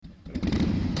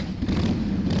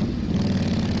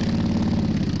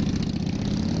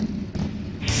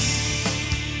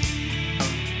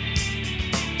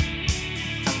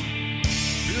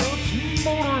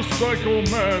Motorcycle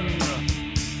Men.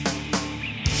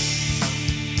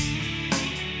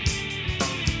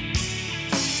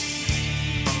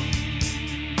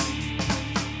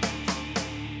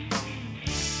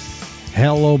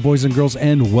 Hello, boys and girls,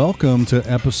 and welcome to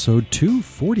episode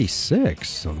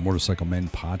 246 of the Motorcycle Men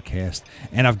podcast.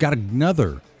 And I've got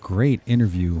another great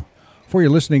interview for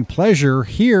your listening pleasure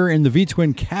here in the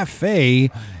V-Twin Cafe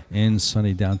in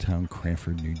sunny downtown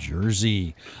Cranford, New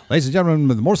Jersey. Ladies and gentlemen,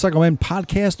 the Motorcycle Men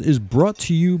podcast is brought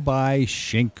to you by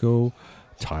Shinko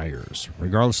Tires.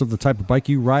 Regardless of the type of bike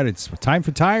you ride, it's time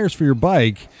for tires for your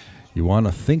bike. You want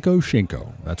to think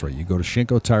Shinko. That's right. You go to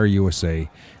Shinko Tire USA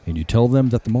and you tell them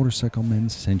that the Motorcycle Men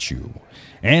sent you.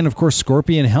 And, of course,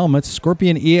 Scorpion Helmets.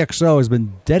 Scorpion EXO has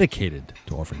been dedicated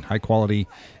to offering high-quality,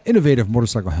 innovative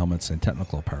motorcycle helmets and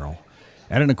technical apparel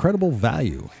at an incredible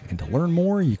value. And to learn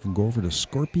more, you can go over to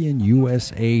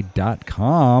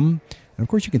scorpionusa.com. And, of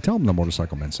course, you can tell them the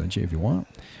Motorcycle Men sent you if you want.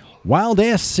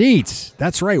 Wild-ass seats.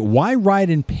 That's right. Why ride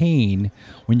in pain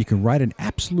when you can ride in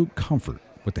absolute comfort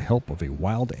with the help of a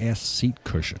wild-ass seat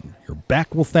cushion? Your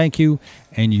back will thank you,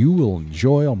 and you will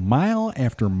enjoy a mile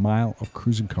after mile of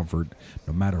cruising comfort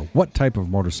no matter what type of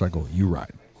motorcycle you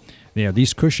ride. Now,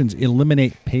 these cushions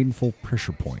eliminate painful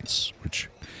pressure points, which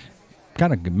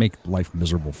kind of make life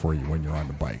miserable for you when you're on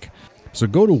the bike. So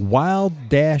go to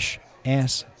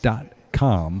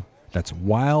wild-ass.com. That's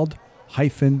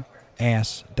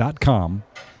wild-ass.com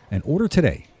and order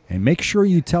today. And make sure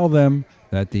you tell them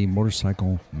that the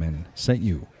Motorcycle Men sent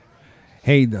you.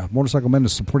 Hey, the Motorcycle Men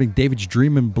is supporting David's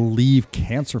Dream and Believe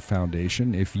Cancer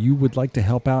Foundation. If you would like to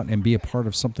help out and be a part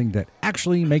of something that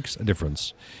actually makes a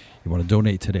difference, you want to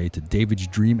donate today to David's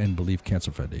Dream and Believe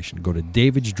Cancer Foundation. Go to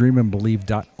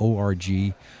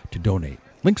davidsdreamandbelieve.org to donate.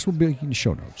 Links will be in the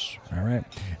show notes. All right.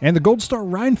 And the Gold Star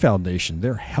Rhine Foundation,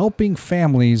 they're helping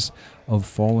families of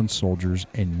fallen soldiers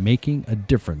and making a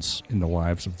difference in the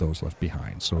lives of those left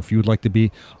behind. So if you would like to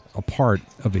be a part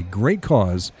of a great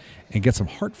cause and get some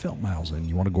heartfelt miles in,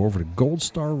 you want to go over to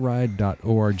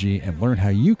goldstarride.org and learn how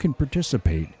you can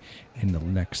participate in the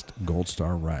next Gold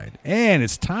Star Ride. And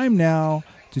it's time now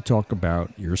to talk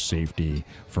about your safety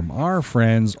from our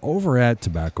friends over at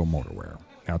Tobacco Motorwear.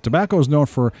 Now, Tobacco is known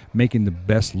for making the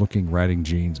best-looking riding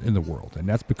jeans in the world, and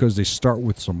that's because they start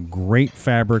with some great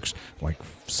fabrics like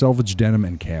selvage denim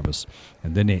and canvas,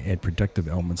 and then they add protective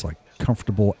elements like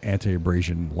comfortable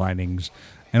anti-abrasion linings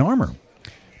and armor.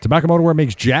 Tobacco Motorwear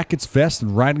makes jackets, vests,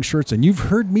 and riding shirts, and you've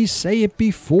heard me say it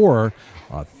before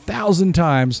 1,000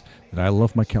 times that I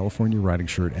love my California riding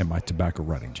shirt and my Tobacco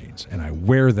riding jeans, and I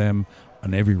wear them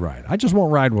on every ride. I just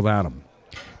won't ride without them.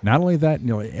 Not only that,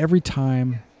 every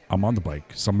time I'm on the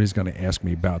bike, somebody's going to ask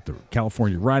me about the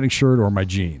California riding shirt or my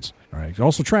jeans. All right.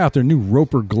 Also, try out their new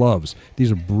Roper gloves.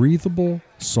 These are breathable,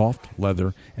 soft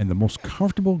leather, and the most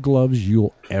comfortable gloves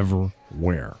you'll ever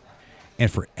wear.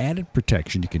 And for added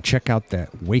protection, you can check out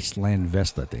that Wasteland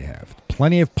vest that they have.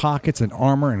 Plenty of pockets and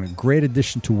armor, and a great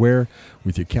addition to wear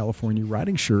with your California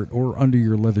riding shirt or under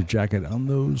your leather jacket on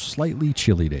those slightly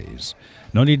chilly days.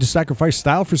 No need to sacrifice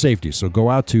style for safety, so go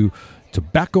out to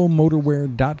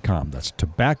tobaccomotorwear.com. That's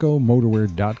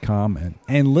tobaccomotorwear.com.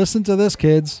 And listen to this,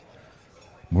 kids.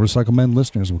 Motorcycle Men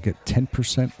listeners will get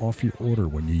 10% off your order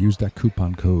when you use that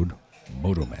coupon code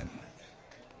MOTOMEN.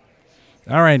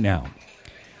 All right, now,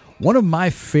 one of my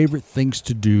favorite things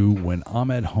to do when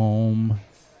I'm at home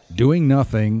doing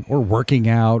nothing or working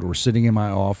out or sitting in my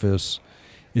office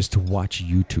is to watch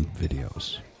YouTube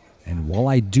videos. And while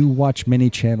I do watch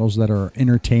many channels that are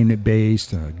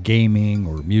entertainment-based, gaming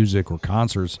or music or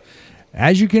concerts,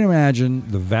 as you can imagine,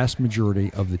 the vast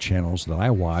majority of the channels that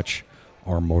I watch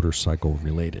are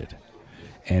motorcycle-related.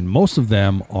 And most of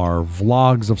them are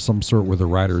vlogs of some sort where the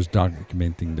rider is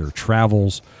documenting their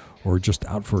travels or just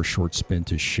out for a short spin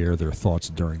to share their thoughts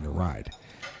during the ride.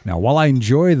 Now, while I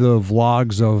enjoy the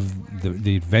vlogs of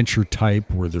the adventure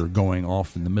type where they're going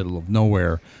off in the middle of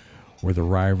nowhere, where the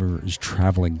rider is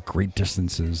traveling great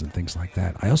distances and things like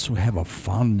that, I also have a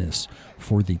fondness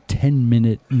for the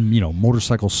 10-minute,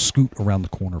 motorcycle scoot around the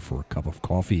corner for a cup of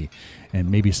coffee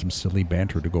and maybe some silly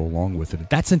banter to go along with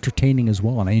it. That's entertaining as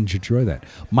well, and I enjoy that.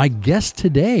 My guest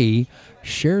today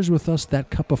shares with us that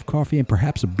cup of coffee and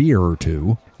perhaps a beer or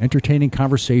two, entertaining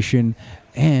conversation,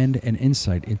 and an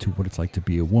insight into what it's like to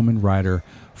be a woman rider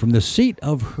from the seat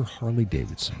of her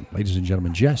Harley-Davidson. Ladies and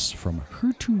gentlemen, Jess from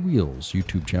Her Two Wheels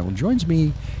YouTube channel joins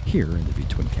me here in the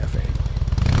V-Twin Cafe.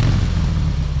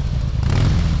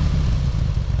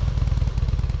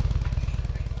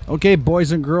 Okay,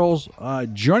 boys and girls,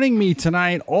 joining me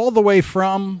tonight all the way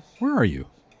from, where are you?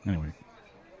 Anyway.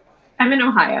 I'm in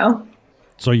Ohio.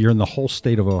 So you're in the whole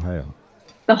state of Ohio?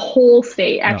 the whole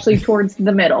state, actually towards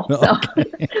the middle. So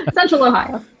Central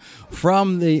Ohio.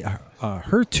 From the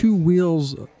Her Two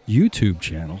Wheels YouTube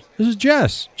channel, this is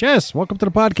Jess. Jess, welcome to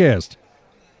the podcast.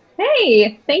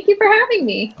 Hey, thank you for having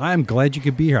me. I'm glad you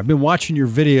could be here. I've been watching your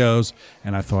videos,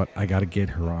 and I thought I got to get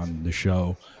her on the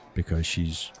show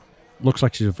because looks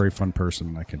like she's a very fun person,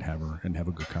 and I can have her and have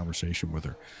a good conversation with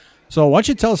her. So why don't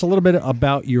you tell us a little bit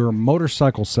about your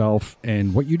motorcycle self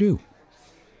and what you do?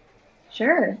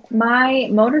 Sure. My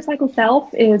motorcycle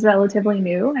self is relatively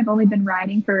new. I've only been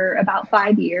riding for about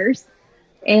 5 years.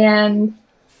 And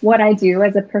what I do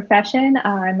as a profession,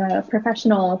 I'm a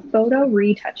professional photo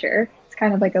retoucher. It's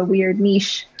kind of like a weird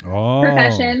niche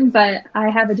profession, but I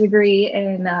have a degree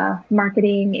in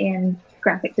marketing and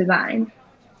graphic design.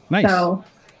 Nice. So,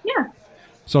 yeah.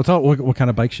 So tell what kind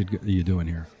of bikes are you doing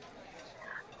here?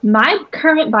 My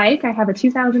current bike, I have a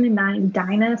 2009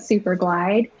 Dyna Super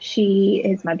Glide. She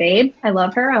is my babe. I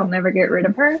love her. I'll never get rid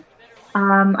of her.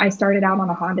 I started out on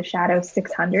a Honda Shadow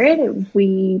 600.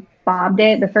 We bobbed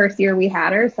it the first year we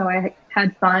had her, so I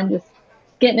had fun just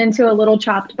getting into a little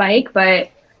chopped bike,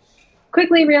 but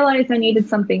quickly realized I needed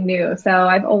something new. So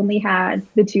I've only had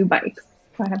the 2 bikes.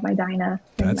 So I have my Dyna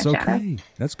and That's my okay. Shadow.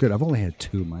 That's good. I've only had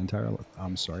 2 my entire life.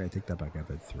 I'm sorry. I take that back. I've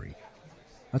had 3.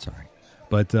 That's all right.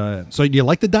 But so do you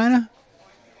like the Dyna?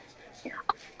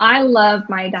 I love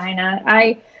my Dyna.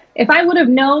 If I would have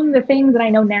known the things that I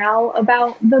know now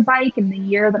about the bike in the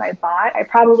year that I bought, I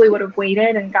probably would have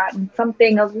waited and gotten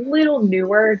something a little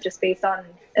newer just based on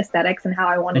aesthetics and how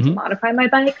I wanted to modify my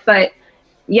bike. But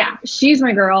yeah, she's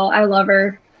my girl. I love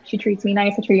her. She treats me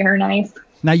nice. I treat her nice.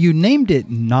 Now you named it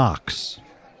Nox.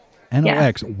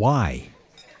 N-O-X. Yeah. Why?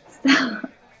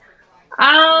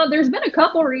 There's been a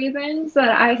couple reasons that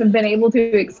I have been able to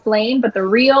explain, but the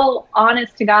real,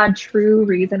 honest to God, true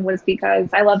reason was because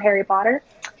I love Harry Potter.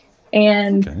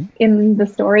 And in the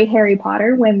story Harry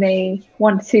Potter, when they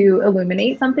want to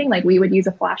illuminate something, like we would use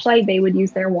a flashlight, they would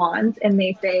use their wands and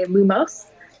they say Lumos,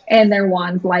 and their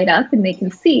wands light up and they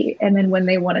can see. And then when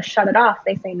they want to shut it off,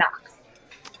 they say Nox.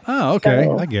 Oh, okay.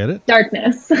 So, I get it.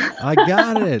 Darkness. I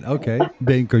got it. Okay.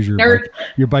 Because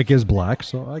your bike is black,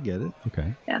 so I get it.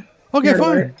 Okay. Yeah. Okay,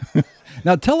 fine.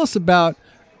 Now tell us about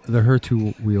the Her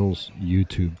Two Wheels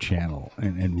YouTube channel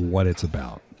and what it's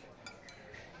about.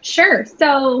 Sure.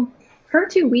 So Her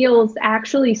Two Wheels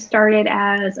actually started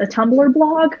as a Tumblr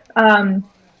blog.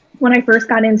 When I first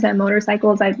got into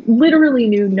motorcycles, I literally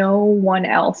knew no one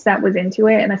else that was into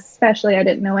it. And especially I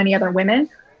didn't know any other women.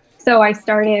 So I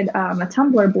started a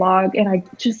Tumblr blog, and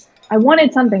I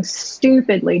wanted something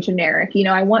stupidly generic. You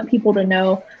know, I want people to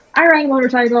know I ride a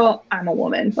motorcycle, I'm a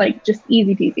woman, like just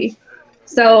easy peasy.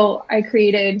 So I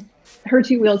created Her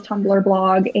Two Wheels Tumblr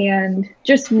blog and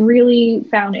just really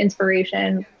found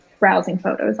inspiration browsing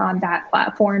photos on that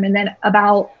platform. And then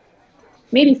about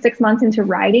maybe 6 months into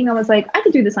riding, I was like, I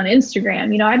could do this on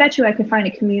Instagram. You know, I bet you I could find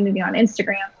a community on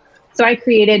Instagram. So I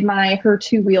created my Her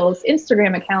Two Wheels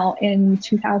Instagram account in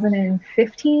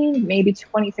 2015, maybe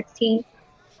 2016.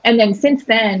 And then since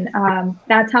then,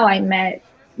 that's how I met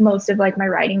most of like my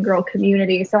riding girl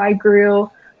community. So I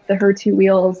grew the Her Two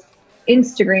Wheels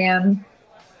Instagram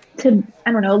to,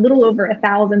 I don't know, a little over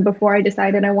 1,000 before I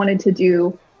decided I wanted to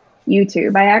do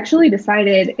YouTube. I actually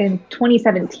decided in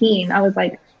 2017, I was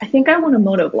like, I think I want a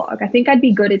moto vlog. I think I'd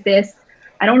be good at this.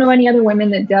 I don't know any other women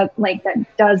that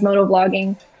does moto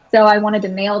vlogging. So I wanted to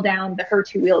nail down the Her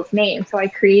Two Wheels name. So I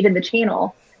created the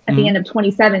channel at the end of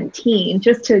 2017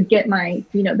 just to get my,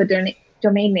 the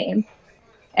domain name.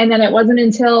 And then it wasn't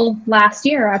until last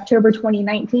year, October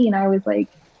 2019, I was like,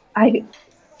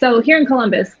 so here in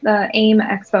Columbus, the AIM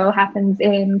Expo happens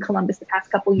in Columbus the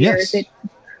past couple years. Yes.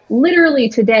 Literally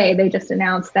today, they just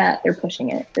announced that they're pushing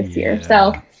it this year.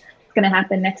 So it's going to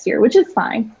happen next year, which is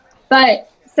fine.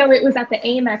 But so it was at the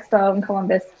AIM Expo in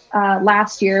Columbus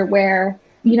last year where,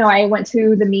 I went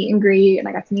to the meet and greet and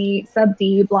I got to meet Sub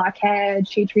D, Blockhead,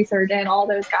 Shade Tree Surgeon, all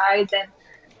those guys. And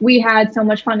we had so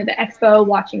much fun at the expo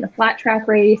watching the flat track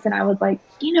race. And I was like,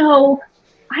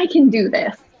 I can do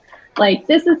this. Like,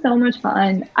 this is so much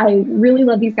fun. I really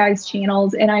love these guys'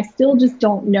 channels. And I still just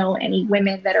don't know any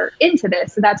women that are into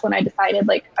this. So that's when I decided,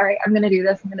 like, all right, I'm going to do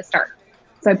this. I'm going to start.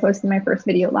 So I posted my first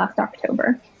video last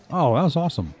October. Oh, that was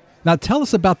awesome. Now tell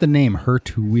us about the name Her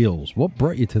Two Wheels. What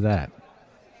brought you to that?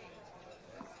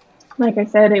 Like I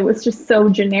said, it was just so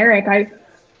generic. I'm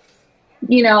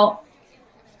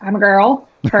a girl,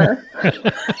 her.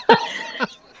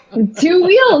 2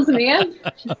 wheels, man.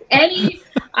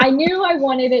 I knew I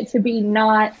wanted it to be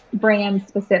not brand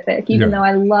specific, even though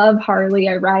I love Harley.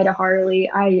 I ride a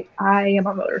Harley. I am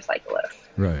a motorcyclist.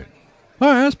 Right. All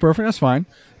right, that's perfect. That's fine.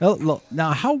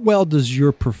 Now, how well does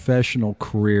your professional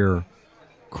career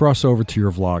cross over to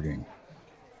your vlogging?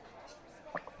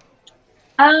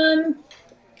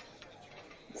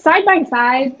 Side by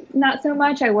side, not so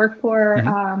much. I work for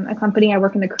a company. I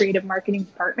work in the creative marketing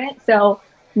department. So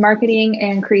marketing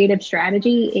and creative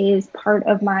strategy is part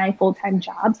of my full-time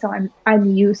job. So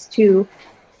I'm used to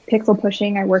pixel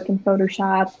pushing. I work in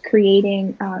Photoshop,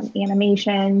 creating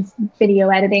animations, video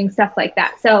editing, stuff like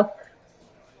that. So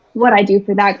what I do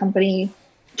for that company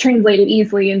translated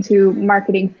easily into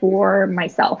marketing for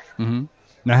myself. Mm-hmm.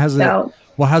 Now,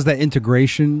 how's that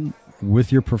integration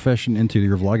with your profession into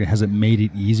your vlogging? Has it made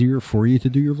it easier for you to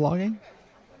do your vlogging?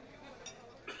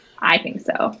 I think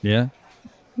so. Yeah?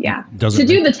 Yeah. To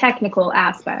do the technical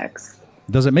aspects.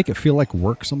 Does it make it feel like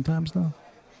work sometimes, though?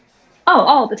 Oh,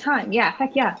 all the time. Yeah.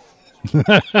 Heck yeah.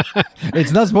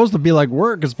 It's not supposed to be like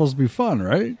work. It's supposed to be fun,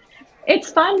 right?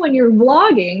 It's fun when you're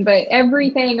vlogging, but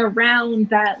everything around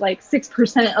that, like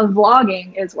 6% of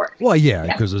vlogging is work. Well, yeah,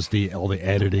 because it's all the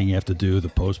editing you have to do, the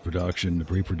post-production, the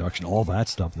pre-production, all that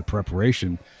stuff, the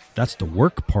preparation. That's the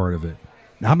work part of it.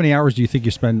 Now, how many hours do you think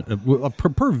you spend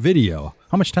per video?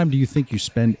 How much time do you think you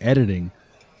spend editing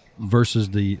versus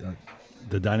the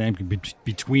dynamic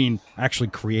between actually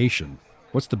creation?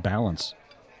 What's the balance?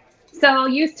 So I'll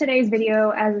use today's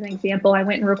video as an example. I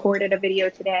went and recorded a video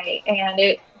today,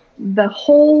 and the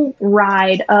whole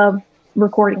ride of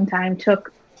recording time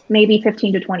took maybe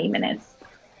 15 to 20 minutes.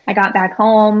 I got back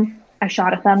home, I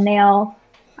shot a thumbnail,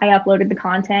 I uploaded the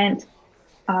content,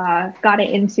 got it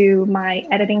into my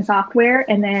editing software,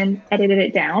 and then edited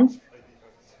it down.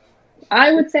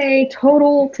 I would say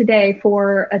total today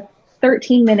for a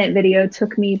 13-minute video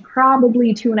took me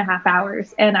probably 2.5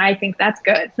 hours, and I think that's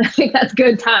good. I think that's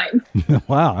good time.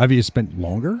 Wow. Have you spent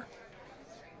longer?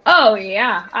 Oh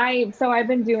yeah, I've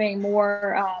been doing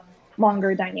more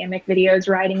longer dynamic videos,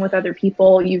 riding with other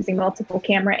people, using multiple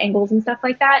camera angles and stuff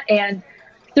like that. And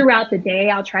throughout the day,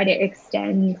 I'll try to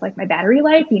extend like my battery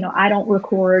life. You know, I don't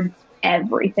record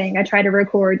everything. I try to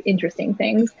record interesting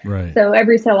things. Right. So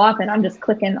every so often, I'm just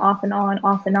clicking off and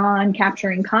on,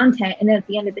 capturing content. And then at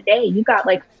the end of the day, you got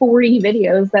like 40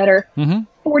 videos that are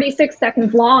 46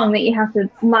 seconds long that you have to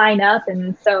line up.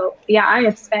 And so, yeah, I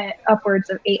have spent upwards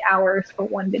of 8 hours for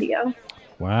one video.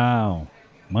 Wow.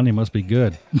 Money must be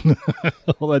good.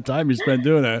 All that time you spend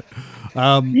doing that.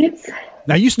 It's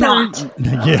now you started,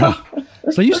 yeah.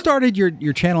 So you started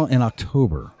your channel in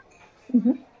October.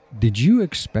 Mm-hmm. Did you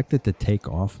expect it to take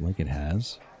off like it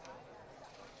has?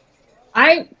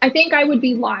 I think I would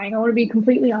be lying. I want to be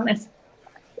completely honest.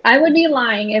 I would be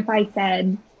lying if I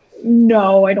said,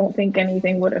 no, I don't think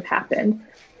anything would have happened.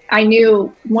 I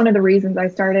knew one of the reasons I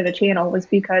started a channel was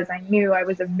because I knew I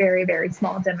was a very, very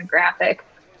small demographic,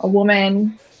 a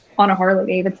woman on a Harley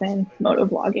Davidson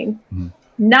motovlogging. Mm-hmm.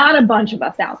 Not a bunch of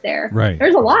us out there. Right.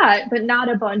 There's a lot, but not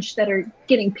a bunch that are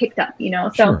getting picked up, you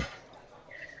know? So,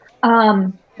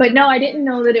 sure. But no, I didn't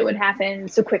know that it would happen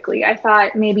so quickly. I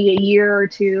thought maybe a year or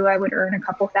two I would earn a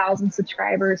couple thousand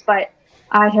subscribers, but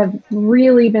I have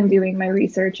really been doing my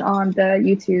research on the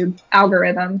YouTube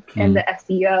algorithm and the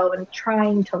SEO and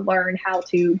trying to learn how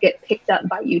to get picked up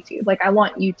by YouTube. Like, I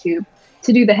want YouTube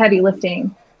to do the heavy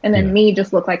lifting and then me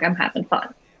just look like I'm having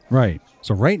fun. Right.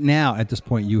 So right now at this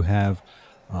point you have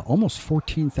almost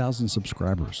 14,000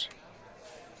 subscribers.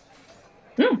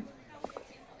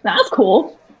 That's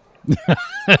cool.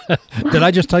 Did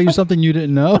I just tell you something you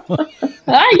didn't know?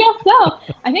 I guess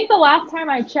so. I think the last time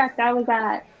I checked, I was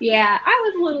a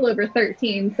little over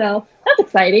 13. So that's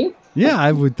exciting. Yeah,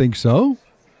 I would think so.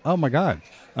 Oh my God.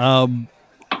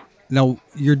 Now,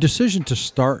 your decision to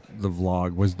start the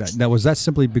vlog, was that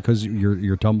simply because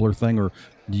your Tumblr thing, or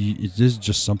is this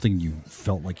just something you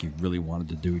felt like you really wanted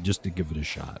to do just to give it a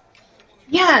shot?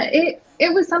 Yeah,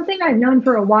 it was something I've known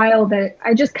for a while that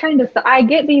I just kind of, I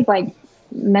get these like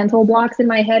mental blocks in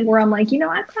my head where I'm like,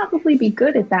 I'd probably be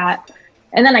good at that.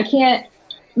 And then I can't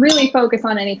really focus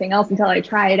on anything else until I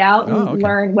try it out and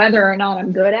learn whether or not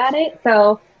I'm good at it.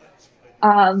 So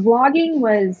vlogging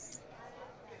was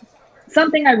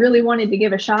something I really wanted to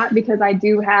give a shot because I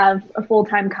do have a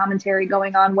full-time commentary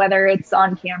going on, whether it's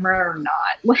on camera or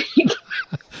not. Like,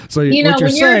 so what you're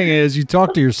saying is you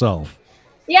talk to yourself.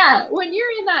 Yeah, when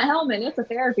you're in that helmet, it's a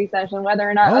therapy session, whether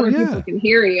or not other people can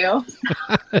hear you.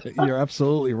 You're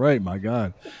absolutely right. My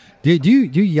God, do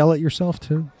you yell at yourself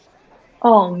too?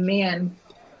 Oh man,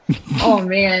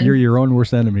 You're your own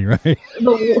worst enemy, right?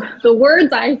 The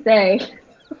words I say.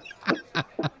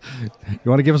 You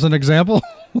want to give us an example?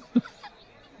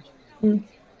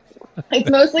 It's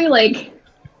mostly like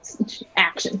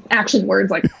action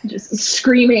words, like just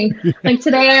screaming. Like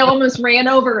today I almost ran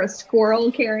over a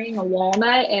squirrel carrying a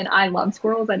walnut, and I love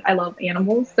squirrels. I love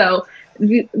animals. So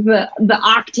the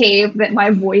octave that my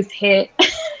voice hit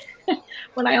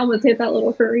when I almost hit that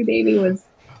little furry baby was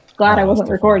glad I wasn't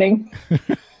recording.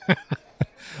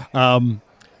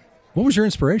 What was your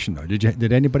inspiration though?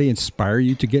 Did anybody inspire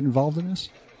you to get involved in this?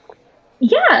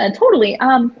 Yeah, totally.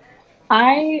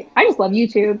 I just love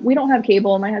YouTube. We don't have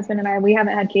cable. My husband and we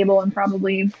haven't had cable in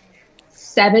probably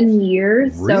 7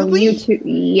 years. Really? So YouTube,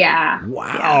 yeah.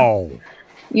 Wow. Yeah.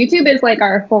 YouTube is like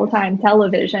our full-time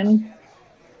television.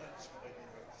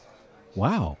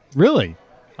 Wow. Really?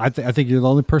 I think you're the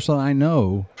only person I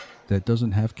know that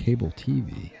doesn't have cable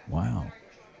TV. Wow.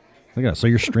 Look at that. So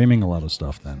you're streaming a lot of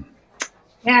stuff then.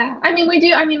 Yeah. I mean, we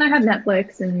do. I mean, I have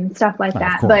Netflix and stuff like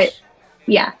that. Of But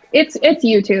yeah, it's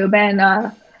YouTube.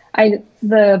 And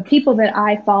the people that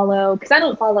I follow, because I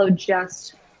don't follow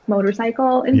just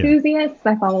motorcycle enthusiasts.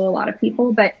 I follow a lot of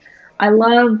people. But I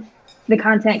love the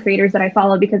content creators that I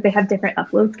follow because they have different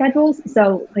upload schedules.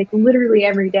 So like literally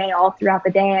every day, all throughout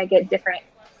the day, I get different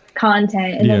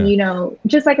content. And then, you know,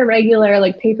 just like a regular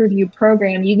like pay-per-view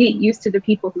program, you get used to the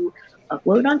people who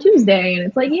upload on Tuesday and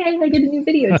it's like, yay, I get a new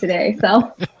video today.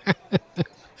 So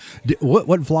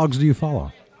what vlogs do you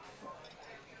follow?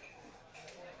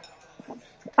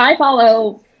 I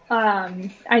follow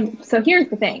so here's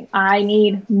the thing. I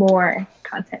need more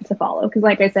content to follow because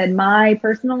like I said, my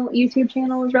personal YouTube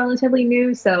channel is relatively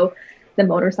new. So the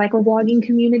motorcycle vlogging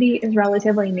community is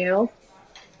relatively new.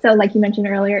 So like you mentioned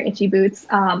earlier, Itchy Boots,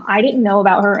 I didn't know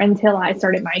about her until I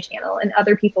started my channel and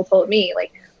other people told me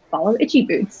like, follow Itchy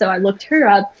Boots. So I looked her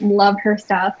up, love her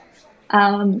stuff.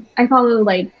 I follow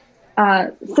like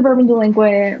Suburban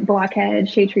Delinquent, Blockhead,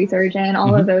 Shade Tree Surgeon,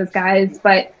 all of those guys.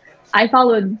 But I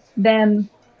followed them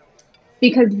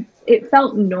because it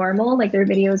felt normal. Like their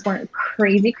videos weren't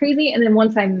crazy. And then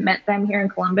once I met them here in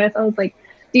Columbus, I was like,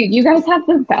 dude, you guys have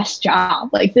the best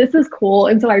job. Like this is cool.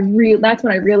 And so that's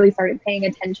when I really started paying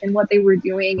attention what they were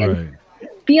doing and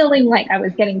feeling like I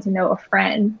was getting to know a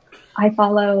friend. I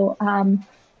follow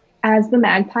As the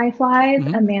Magpie Flies,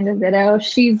 Amanda Zitto.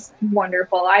 She's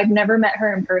wonderful. I've never met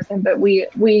her in person, but we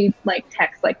like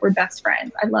text like we're best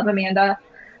friends. I love Amanda.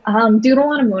 Doodle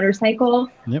on a Motorcycle.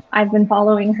 Yep. I've been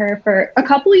following her for a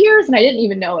couple of years and I didn't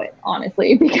even know it,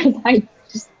 honestly, because I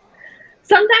just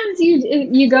sometimes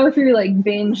you go through like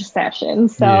binge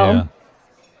sessions. So yeah.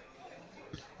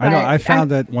 I know. I found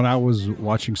that when I was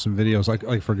watching some videos,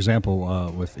 like for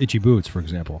example, with Itchy Boots, for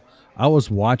example, I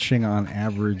was watching on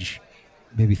average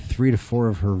maybe 3 to 4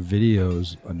 of her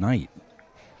videos a night.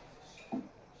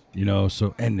 You know,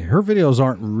 so and her videos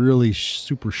aren't really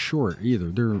super short either.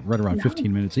 They're right around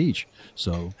 15 minutes each.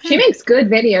 So she makes good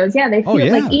videos. Yeah, they feel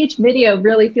like each video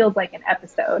really feels like an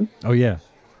episode. Oh yeah.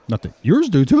 Nothing. Yours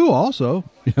do too also.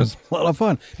 It's a lot of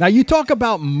fun. Now you talk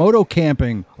about moto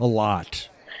camping a lot.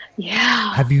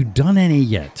 Yeah. Have you done any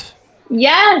yet?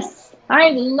 Yes.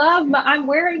 I'm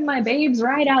wearing my Babes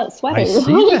Ride Out sweater. I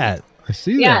see that.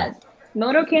 Yeah.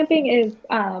 Moto camping is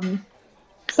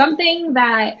something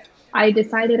that I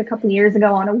decided a couple years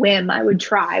ago on a whim I would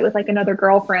try with like another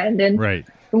girlfriend, and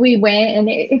we went, and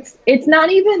it's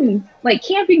not even like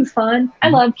camping's fun. I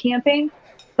love camping,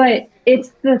 but it's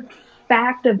the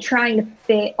fact of trying to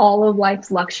fit all of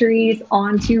life's luxuries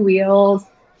on 2 wheels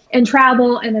and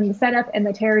travel, and then the setup and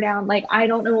the tear down. Like I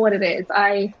don't know what it is.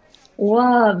 I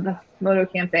love moto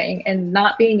camping, and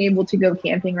not being able to go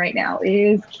camping right now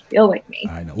is killing me.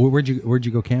 I know. Where'd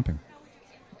you go camping?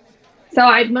 So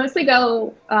I mostly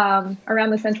go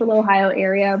around the central Ohio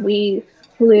area. We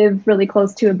live really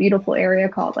close to a beautiful area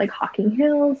called like Hocking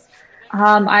Hills.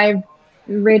 I've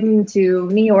ridden to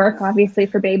New York, obviously,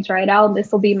 for Babes Ride Out. This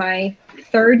will be my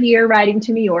 3rd year riding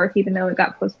to New York, even though it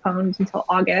got postponed until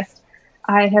August.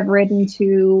 I have ridden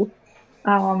to,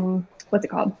 what's it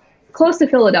called? Close to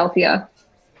Philadelphia.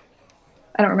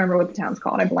 I don't remember what the town's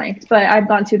called. I blanked. But I've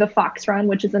gone to the Fox Run,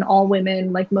 which is an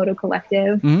all-women like moto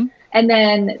collective. And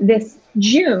then this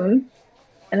June,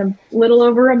 in a little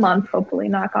over a month, hopefully,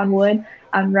 knock on wood,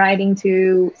 I'm riding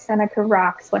to Seneca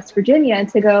Rocks, West Virginia,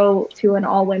 to go to an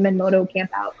all-women moto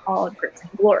camp out called Grits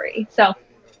and Glory. So,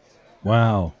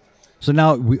 wow. So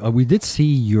now we did see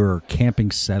your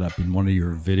camping setup in one of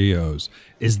your videos.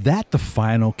 Is that the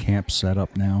final camp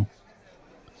setup now?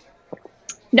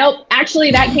 Nope.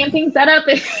 Actually, that camping setup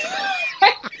is...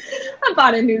 I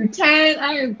bought a new tent.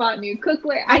 I bought new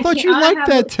cookware. I thought you liked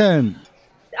that tent.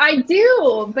 I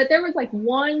do, but there was like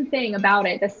one thing about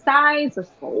it. The size was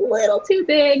a little too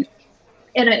big,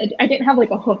 and I didn't have like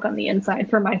a hook on the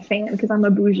inside for my fan because I'm a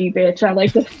bougie bitch.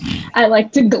 I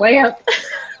like to glamp.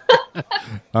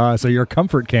 So you're a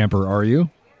comfort camper, are you?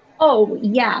 Oh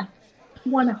yeah,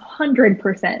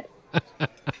 100%.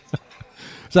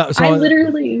 I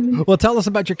literally. Well, tell us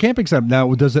about your camping setup.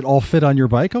 Now, does it all fit on your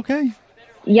bike? Okay.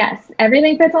 Yes,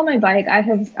 everything fits on my bike.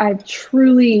 I've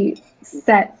truly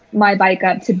set my bike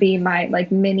up to be my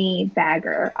like mini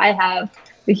bagger. I have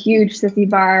the huge sissy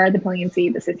bar, the pillion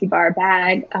seat, the sissy bar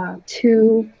bag,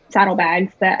 two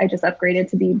saddlebags that I just upgraded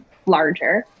to be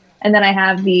larger, and then I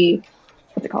have the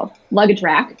what's it called luggage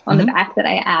rack on the back that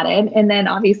I added, and then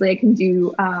obviously I can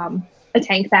do a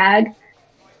tank bag.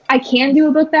 I can do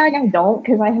a book bag. I don't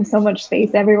because I have so much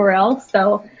space everywhere else.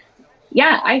 So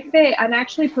yeah, I fit. I'm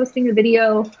actually posting a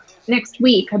video next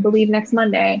week, I believe next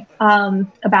Monday,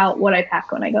 about what I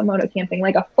pack when I go moto camping,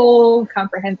 like a full,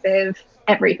 comprehensive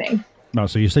everything. No,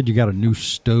 so you said you got a new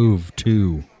stove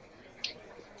too.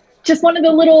 Just one of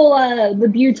the little the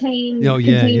butane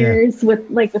containers with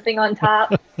like the thing on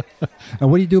top.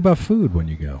 And what do you do about food when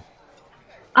you go?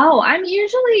 Oh, I'm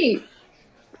usually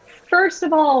first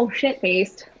of all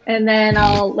shit-faced, and then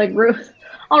I'll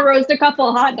roast a couple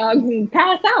of hot dogs and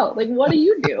pass out. Like, what do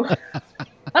you do?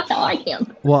 That's how I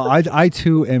camp. Well, I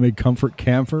too am a comfort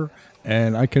camper,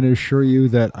 and I can assure you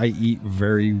that I eat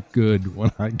very good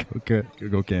when I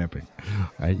go camping.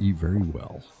 I eat very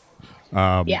well.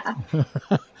 Yeah.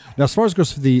 Now, as far as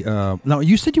goes for the now,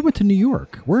 you said you went to New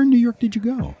York. Where in New York did you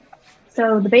go?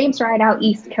 So the Babes Ride Out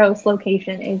East Coast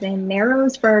location is in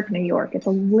Narrowsburg, New York. It's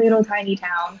a little tiny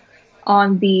town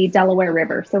on the Delaware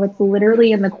River. So it's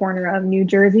literally in the corner of New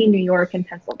Jersey, New York, and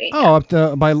Pennsylvania. Oh,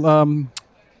 up by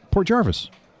Port Jarvis.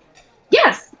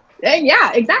 Yes.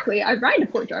 Yeah, exactly. I ride to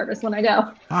Port Jarvis when I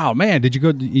go. Oh, man. Did you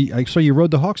go? So you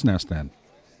rode the Hawk's Nest then?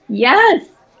 Yes.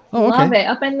 Oh, okay. Love it.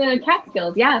 Up in the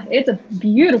Catskills. Yeah, it's a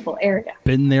beautiful area.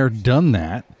 Been there, done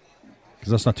that.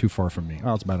 Because that's not too far from me.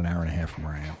 Oh, it's about an hour and a half from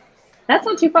where I am. That's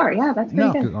not too far. Yeah, that's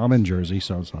pretty good. I'm in Jersey,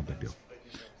 so it's not a big deal.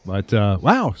 But,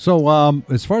 wow. So,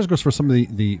 as far as goes for some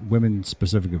of the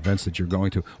women-specific events that you're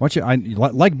going to, why don't you,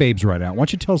 like Babes Ride Out, why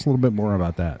don't you tell us a little bit more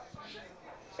about that?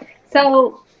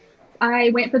 So,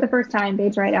 I went for the first time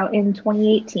Babes Ride Out in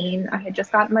 2018. I had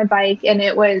just gotten my bike, and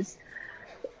it was,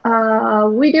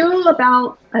 we do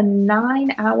about a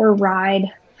 9-hour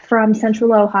ride from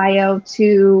Central Ohio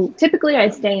to, typically I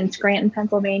stay in Scranton,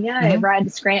 Pennsylvania. I ride to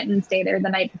Scranton, stay there the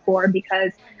night before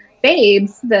because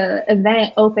Babes, the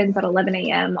event opens at 11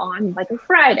 a.m. on like a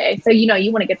Friday. So,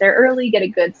 you want to get there early, get a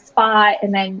good spot,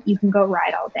 and then you can go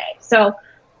ride all day. So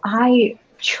I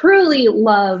truly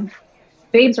love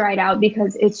Babes Ride Out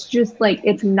because it's just like,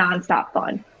 it's nonstop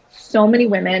fun. So many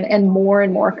women and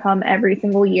more come every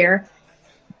single year.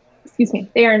 Excuse me.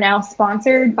 They are now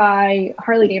sponsored by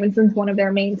Harley Davidson's one of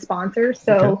their main sponsors.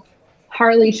 So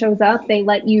Harley shows up, they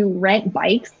let you rent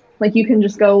bikes. Like you can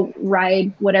just go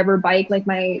ride whatever bike. Like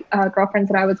my girlfriends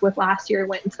that I was with last year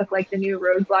went and took like the new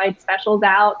Road Glide specials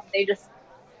out. They just,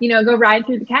 go ride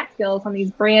through the Catskills on these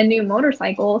brand new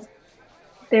motorcycles.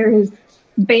 There's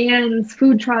bands,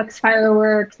 food trucks,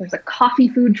 fireworks. There's a coffee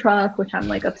food truck, which I'm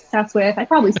like obsessed with. I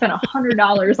probably spent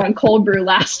 $100 on cold brew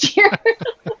last year.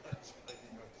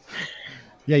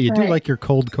 Yeah, you do like your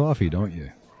cold coffee, don't you?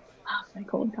 Oh, my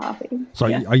cold coffee. So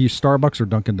are you Starbucks or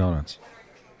Dunkin' Donuts?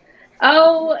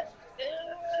 Oh,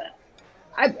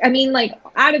 I mean, like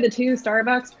out of the two,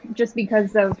 Starbucks, just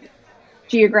because of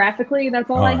geographically, that's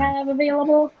all I have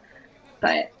available.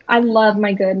 But I love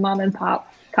my good mom and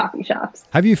pop coffee shops.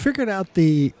 Have you figured out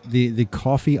the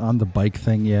coffee on the bike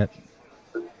thing yet?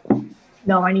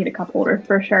 No, I need a cup holder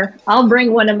for sure. I'll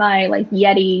bring one of my like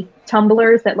Yeti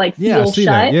tumblers that like seal shut.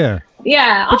 That,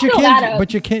 yeah. But you can't.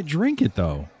 But you can't drink it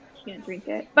though. Can't drink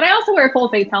it. But I also wear a full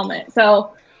face helmet,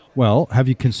 so. Well, have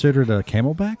you considered a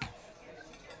Camelback?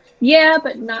 Yeah,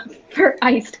 but not for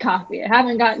iced coffee. I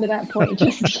haven't gotten to that point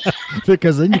just yet.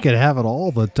 Because then you could have it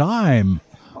all the time.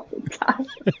 All the time.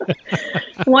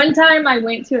 One time I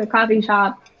went to a coffee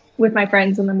shop with my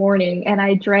friends in the morning and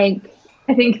I drank,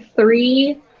 I think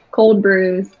 3 cold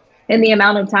brews in the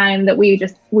amount of time that we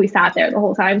sat there the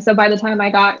whole time. So by the time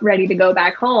I got ready to go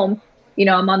back home,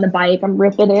 I'm on the bike, I'm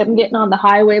ripping it, I'm getting on the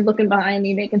highway, looking behind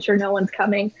me, making sure no one's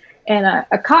coming. And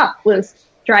a cop was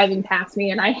driving past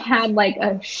me and I had like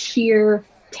a sheer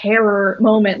terror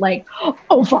moment, like,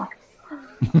 oh fuck,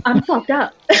 I'm fucked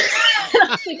up. I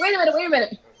was like, wait a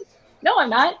minute. No, I'm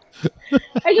not.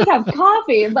 I just have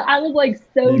coffee. But I was like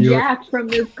so jacked from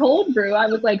this cold brew. I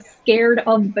was like scared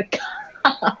of the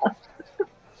cop.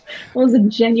 It was a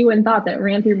genuine thought that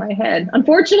ran through my head.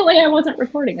 Unfortunately, I wasn't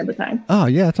recording at the time. Oh,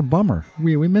 yeah, it's a bummer.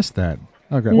 We missed that.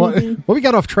 Okay. Well, we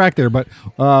got off track there. But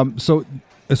so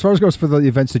as far as goes for the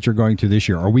events that you're going to this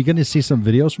year, are we going to see some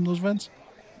videos from those events?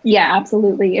 Yeah,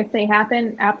 absolutely. If they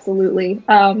happen, absolutely.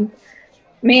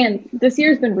 Man, this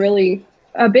year's been really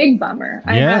a big bummer.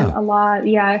 I had Yeah. a lot,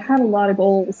 yeah, I had a lot of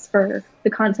goals for the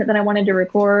content that I wanted to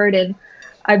record, and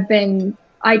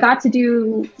I got to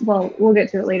do, well, we'll get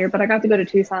to it later, but I got to go to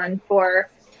Tucson for,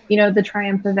 the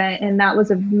Triumph event, and that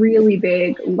was a really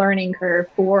big learning curve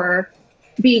for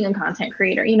being a content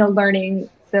creator, learning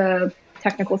the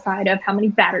technical side of how many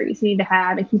batteries you need to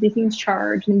have and keeping things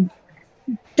charged and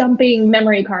dumping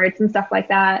memory cards and stuff like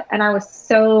that. And I was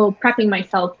so prepping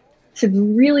myself to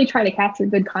really try to capture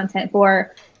good content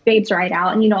for Babes Ride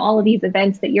Out and, all of these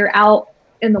events that you're out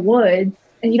in the woods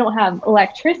and you don't have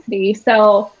electricity.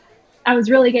 So I was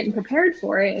really getting prepared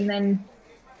for it. And then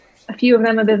a few of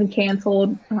them have been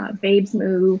canceled. Babes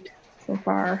moved so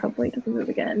far. Hopefully it doesn't move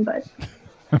again, but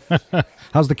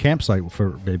How's the campsite for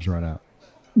Babes Ride Out?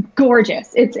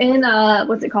 gorgeous. It's in,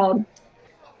 what's it called?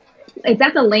 It's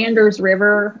at the Landers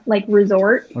River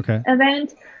resort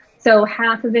event. So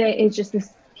half of it is just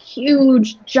this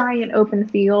huge giant open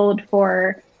field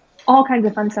for all kinds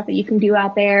of fun stuff that you can do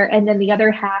out there, and then the other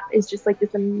half is just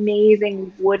this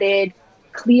amazing wooded,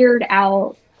 cleared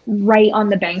out, right on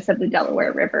the banks of the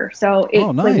Delaware River. So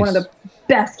it's nice. one of the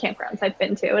best campgrounds I've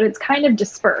been to, and it's kind of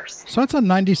dispersed. So it's on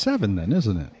 97 then,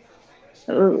 isn't it?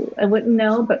 Oh, I wouldn't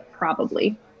know, but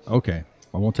probably. Okay,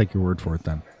 I won't take your word for it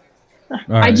then.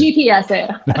 I GPS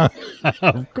it.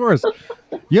 Of course.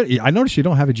 Yeah, I noticed you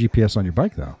don't have a GPS on your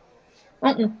bike, though.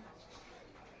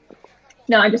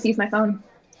 No, I just use my phone.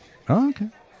 Oh, okay.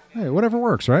 Hey, whatever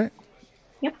works, right?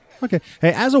 Yep. Okay.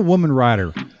 Hey, as a woman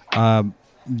rider,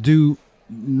 do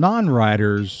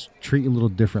non-riders treat you a little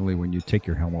differently when you take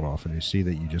your helmet off and they see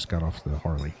that you just got off the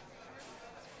Harley?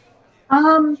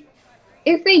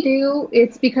 If they do,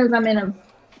 it's because I'm in a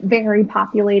very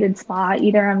populated spot.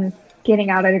 Either I'm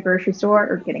getting out at a grocery store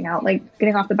or getting off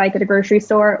the bike at a grocery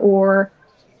store or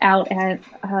out at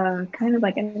kind of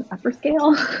like an upper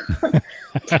scale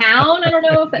town. I don't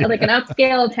know if an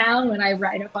upscale town. When I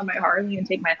ride up on my Harley and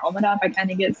take my helmet off, I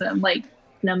kind of get some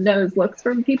numb nose looks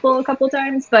from people a couple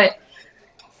times, but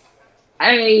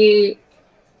I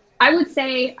would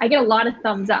say I get a lot of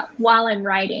thumbs up while I'm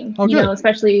riding,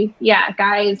 especially,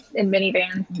 guys in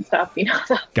minivans and stuff,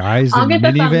 Guys in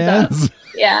minivans?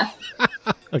 Yeah.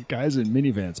 Guys in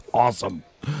minivans. Awesome.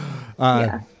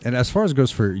 And as far as it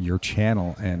goes for your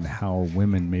channel and how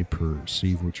women may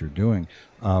perceive what you're doing,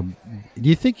 do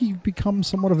you think you've become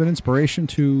somewhat of an inspiration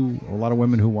to a lot of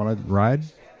women who want to ride?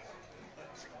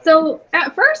 So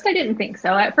at first I didn't think so.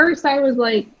 At first I was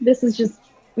like, this is just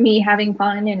me having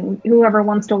fun and whoever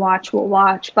wants to watch will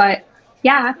watch. But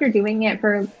yeah, after doing it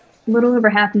for a little over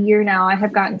half a year now, I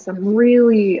have gotten some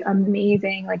really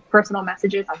amazing personal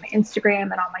messages on my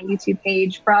Instagram and on my YouTube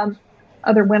page from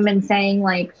other women saying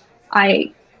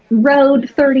I rode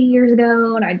 30 years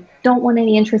ago and I don't want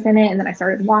any interest in it. And then I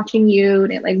started watching you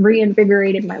and it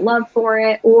reinvigorated my love for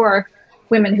it. Or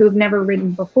women who've never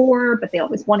ridden before, but they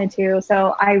always wanted to.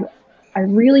 So I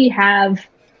really have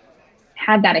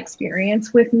had that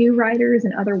experience with new riders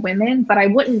and other women, but I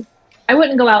wouldn't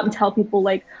go out and tell people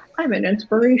I'm an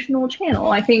inspirational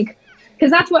channel. I think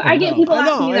because that's what I get people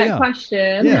asking me that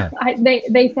question. Yeah.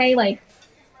 They say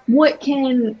what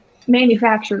can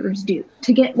manufacturers do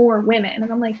to get more women?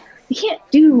 And I'm like, you can't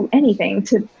do anything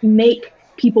to make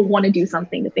people want to do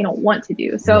something that they don't want to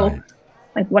do. So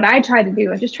what I try to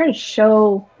do, I just try to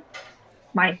show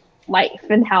my life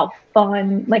and how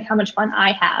much fun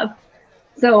I have.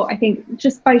 So I think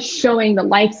just by showing the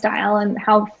lifestyle and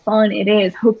how fun it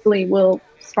is, hopefully will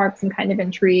spark some kind of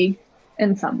intrigue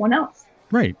in someone else.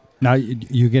 Right. Now,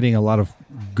 you're getting a lot of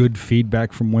good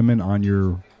feedback from women on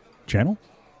your channel?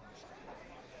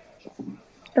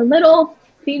 The little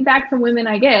feedback from women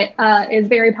I get is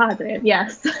very positive,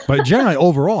 yes. But generally,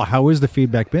 overall, how has the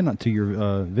feedback been to your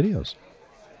videos?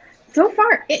 So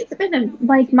far, it's been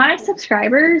my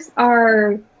subscribers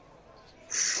are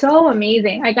so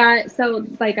amazing.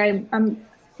 I'm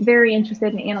very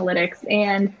interested in analytics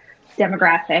and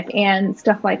demographic and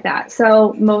stuff like that.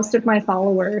 So most of my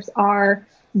followers are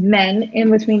men in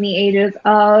between the ages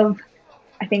of,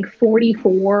 I think,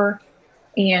 44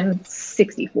 and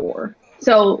 64.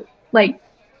 So my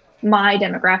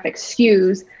demographic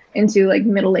skews into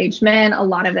middle-aged men. A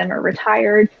lot of them are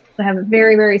retired. I have a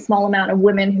very, very small amount of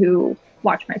women who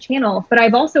watch my channel, but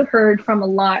I've also heard from a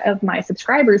lot of my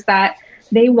subscribers that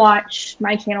they watch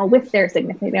my channel with their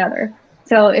significant other.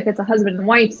 So if it's a husband and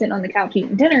wife sitting on the couch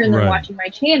eating dinner and they're watching my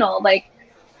channel,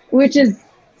 which is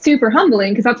super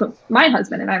humbling because that's what my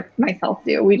husband and I myself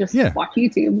do. We just watch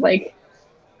YouTube.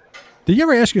 Did you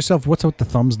ever ask yourself what's up with the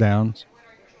thumbs downs?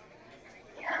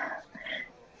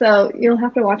 So you'll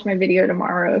have to watch my video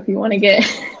tomorrow if you want to get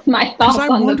my Because thoughts I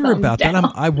on the wonder thumbs about that.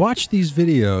 down. I watch these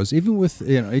videos, even with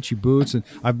Itchy Boots, and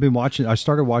I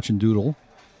started watching Doodle,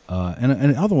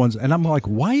 and other ones, and I'm like,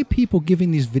 why are people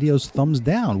giving these videos thumbs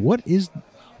down?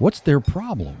 What's their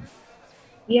problem?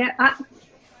 Yeah,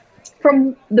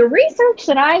 from the research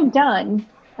that I've done,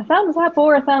 a thumbs up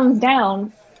or a thumbs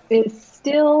down is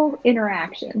still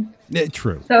interaction.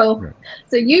 True. So, Right.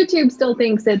 so YouTube still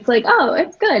thinks it's like, oh,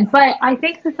 it's good. But I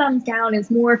think the thumbs down is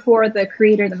more for the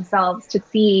creator themselves to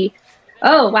see,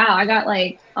 oh, wow, I got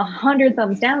like 100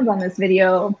 thumbs downs on this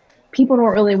video. People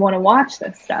don't really want to watch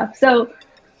this stuff. So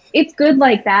it's good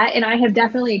like that. And I have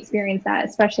definitely experienced that,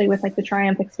 especially with like the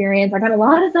Triumph experience. I got a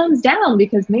lot of thumbs down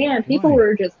because, man, people Why?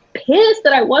 were just pissed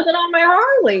that I wasn't on my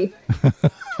Harley.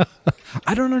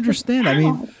 I don't understand. I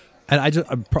mean, Wow. and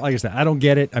like I said, I don't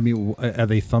get it. I mean, are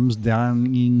they thumbs down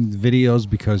videos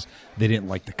because they didn't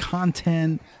like the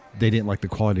content? They didn't like the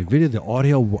quality of video, the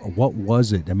audio. What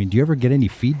was it? I mean, do you ever get any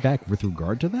feedback with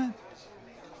regard to that?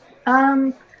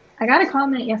 I got a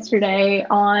comment yesterday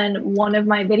on one of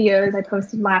my videos I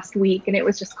posted last week, and it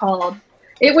was just called.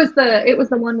 It was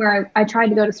the one where I tried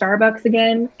to go to Starbucks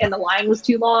again, and the line was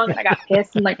too long, and I got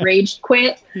pissed and like rage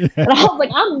quit. And I was like,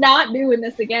 I'm not doing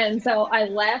this again. So I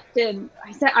left, and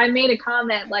I made a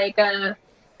comment like, "God,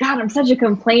 I'm such a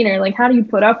complainer. Like, how do you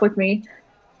put up with me?"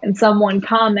 And someone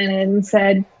commented and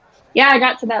said, yeah, I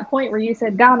got to that point where you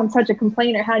said, God, I'm such a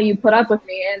complainer. How do you put up with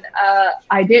me? And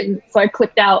I didn't. So I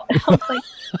clicked out. I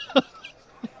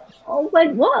was like,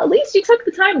 well, at least you took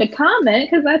the time to comment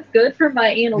because that's good for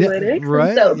my analytics. Yeah, right?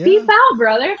 And so peace out,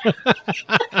 brother.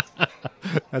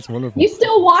 That's wonderful. You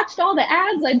still watched all the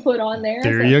ads I put on there.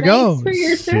 There so you thanks go. for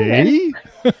your service. See?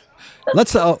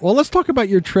 Let's talk about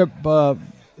your trip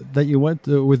that you went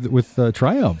with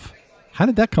Triumph. How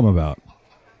did that come about?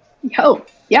 Oh,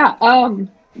 yeah.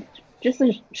 Just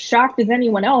as shocked as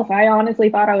anyone else. I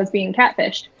honestly thought I was being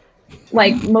catfished,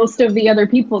 like most of the other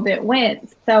people that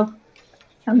went. So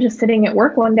I'm just sitting at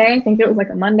work one day, I think it was like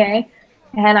a Monday,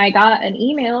 and I got an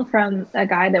email from a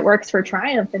guy that works for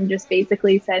Triumph and just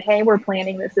basically said, hey, we're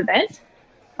planning this event.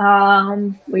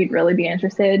 We'd really be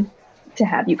interested to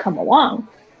have you come along.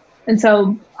 And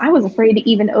so I was afraid to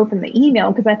even open the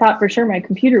email because I thought for sure my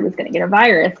computer was going to get a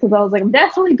virus because I was like, I'm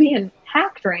definitely being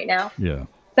hacked right now. Yeah.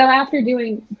 So after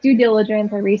doing due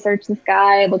diligence, I researched this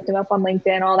guy, looked him up on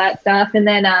LinkedIn, all that stuff. And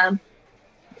then I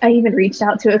even reached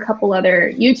out to a couple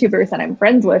other YouTubers that I'm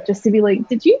friends with just to be like,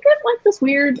 did you get like this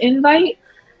weird invite?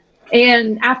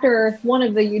 And after one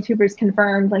of the YouTubers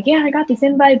confirmed, like, yeah, I got this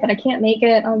invite, but I can't make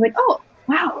it. I was like, oh,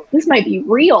 wow, this might be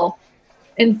real.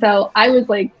 And so I was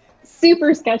like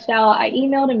super sketched out. I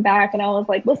emailed him back and I was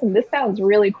like, listen, this sounds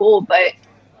really cool, but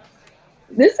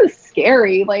this is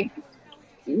scary. Like,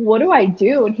 what do I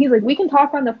do? And he's like, we can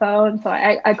talk on the phone. So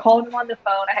I called him on the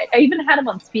phone. I even had him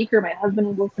on speaker. My husband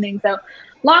was listening. So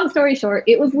long story short,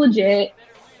 it was legit.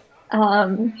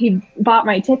 He bought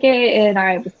my ticket and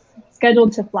I was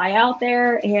scheduled to fly out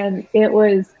there, and it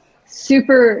was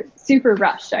super, super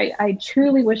rushed. I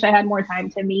truly wish I had more time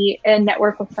to meet and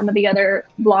network with some of the other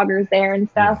bloggers there and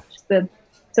stuff, just the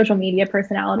social media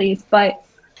personalities. But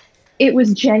it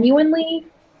was genuinely,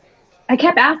 I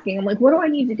kept asking, I'm like, what do I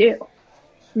need to do?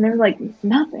 And they're like,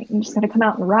 nothing. You just got to come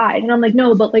out and ride. And I'm like,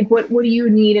 no, but like, what do you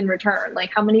need in return?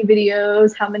 Like, how many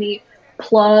videos, how many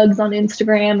plugs on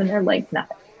Instagram? And they're like,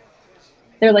 nothing.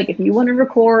 They're like, if you want to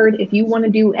record, if you want to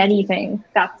do anything,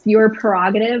 that's your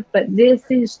prerogative. But this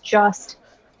is just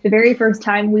the very first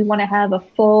time we want to have a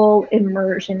full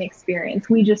immersion experience.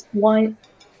 We just want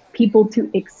people to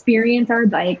experience our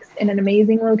bikes in an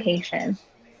amazing location.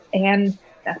 And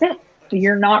that's it. So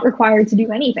you're not required to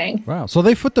do anything. Wow. So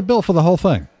they foot the bill for the whole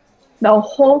thing. The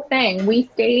whole thing. We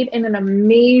stayed in an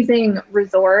amazing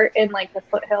resort in like the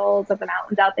foothills of the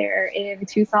mountains out there in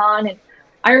Tucson. And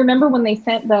I remember when they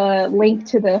sent the link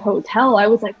to the hotel, I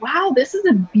was like, wow, this is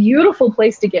a beautiful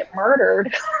place to get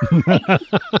murdered.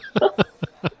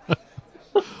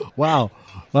 Wow.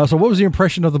 So what was the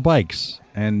impression of the bikes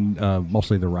and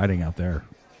mostly the riding out there?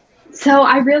 So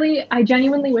I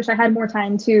genuinely wish I had more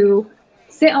time to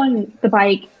sit on the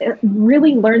bike,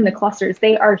 really learn the clusters.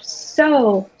 They are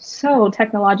so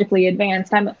technologically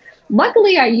advanced.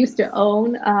 Luckily I used to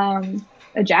own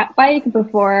a Jap bike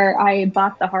before I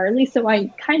bought the Harley, so I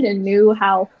kind of knew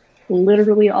how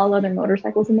literally all other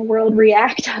motorcycles in the world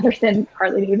react other than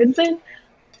Harley Davidson.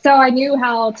 So I knew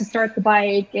how to start the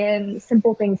bike and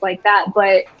simple things like that,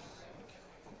 but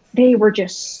they were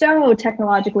just so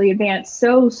technologically advanced,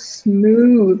 so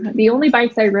smooth. The only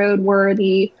bikes I rode were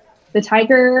the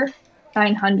Tiger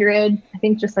 900, I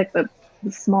think just like the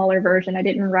smaller version. I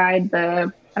didn't ride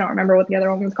I don't remember what the other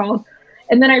one was called.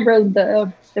 And then I rode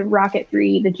the Rocket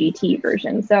 3, the GT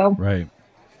version. So Right.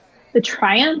 the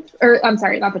Triumph, or I'm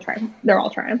sorry, not the Triumph. They're all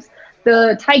Triumphs.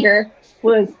 The Tiger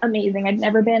was amazing. I'd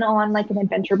never been on like an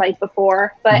adventure bike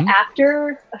before, but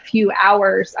after a few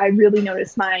hours, I really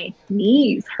noticed my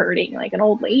knees hurting like an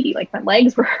old lady. Like my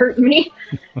legs were hurting me.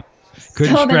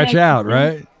 Couldn't stretch out,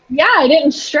 right? Yeah, I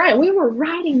didn't stretch. We were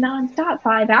riding nonstop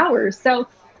 5 hours. So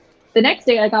the next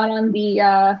day I got on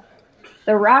the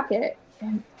Rocket,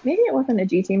 and maybe it wasn't a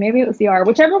GT, maybe it was the R,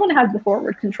 whichever one has the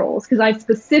forward controls, because I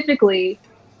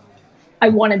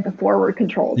wanted the forward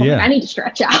controls. I'm like, I need to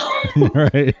stretch out.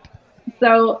 Right.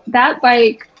 So that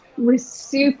bike was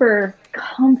super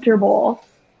comfortable,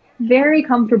 very,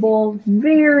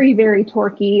 very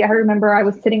torquey. I remember I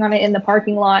was sitting on it in the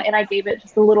parking lot and I gave it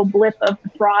just a little blip of the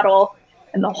throttle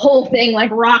and the whole thing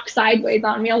like rocked sideways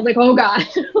on me. I was like, oh God,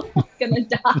 I'm gonna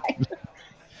die.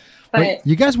 But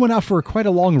you guys went out for quite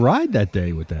a long ride that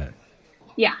day with that.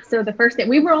 Yeah. So the first day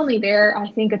we were only there,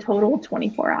 I think a total of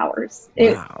 24 hours.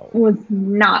 It was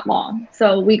not long.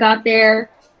 So we got there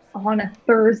on a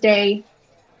Thursday.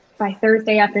 By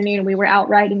Thursday afternoon, we were out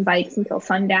riding bikes until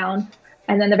sundown.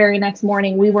 And then the very next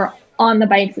morning, we were on the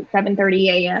bikes at 7:30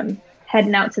 a.m.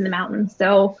 heading out to the mountains.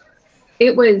 So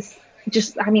it was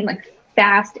just, I mean, like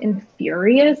fast and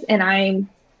furious. And I'm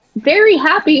very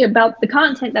happy about the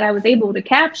content that I was able to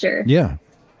capture. Yeah.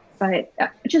 But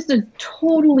just a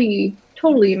totally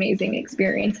amazing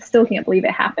experience. I still can't believe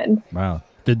it happened. Wow.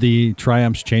 Did the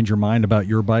Triumphs change your mind about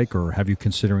your bike, or have you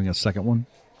considering a second one?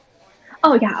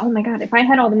 Oh, yeah. Oh, my God. If I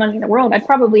had all the money in the world, I'd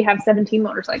probably have 17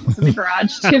 motorcycles in the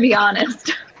garage, to be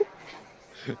honest.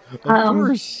 Of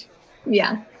course.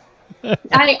 Yeah.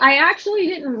 I actually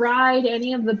didn't ride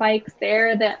any of the bikes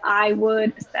there that I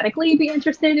would aesthetically be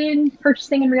interested in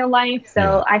purchasing in real life.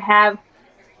 So I have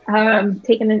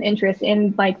taken an interest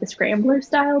in like the scrambler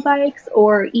style bikes,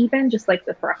 or even just like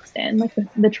the Thruxton. Like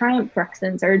the Triumph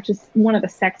Thruxtons are just one of the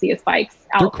sexiest bikes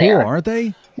out there. They're cool, aren't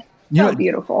they? So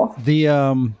beautiful.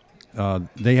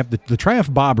 They have the Triumph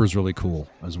Bobber's really cool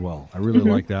as well. I really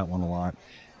like that one a lot.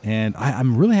 And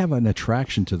I'm really having an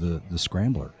attraction to the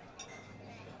Scrambler.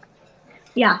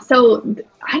 Yeah, so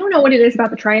I don't know what it is about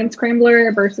the Triumph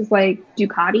Scrambler versus like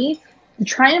Ducati. The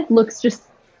Triumph looks just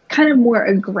kind of more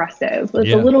aggressive.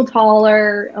 It's a little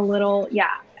taller,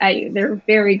 they're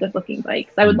very good looking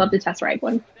bikes. I would love to test ride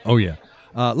one. Oh yeah.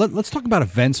 Let's talk about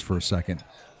events for a second.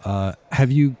 Have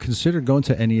you considered going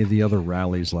to any of the other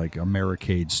rallies like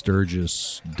Americade,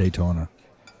 Sturgis, Daytona?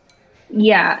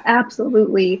 Yeah,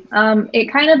 absolutely. It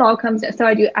kind of all comes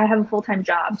to, I have a full-time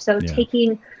job. So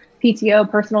taking PTO,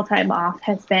 personal time off,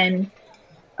 has been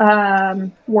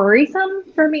worrisome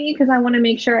for me, because I want to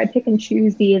make sure I pick and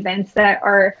choose the events that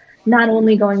are not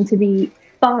only going to be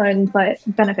fun, but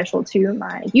beneficial to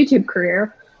my YouTube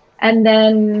career. And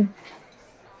then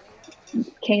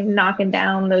came knocking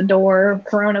down the door of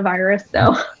coronavirus.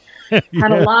 So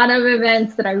had a lot of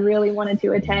events that I really wanted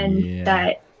to attend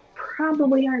that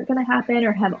probably aren't going to happen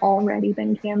or have already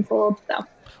been canceled. So,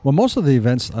 well, most of the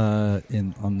events on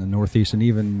the Northeast, and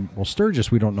even Sturgis,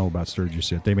 we don't know about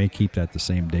Sturgis yet. They may keep that the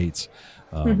same dates,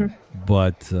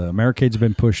 but Americade's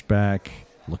been pushed back.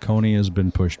 Laconia has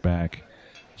been pushed back.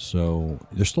 So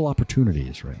there's still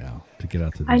opportunities right now to get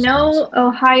out to these I know events.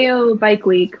 Ohio Bike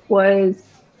Week was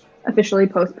officially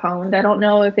postponed. I don't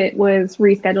know if it was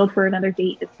rescheduled for another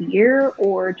date this year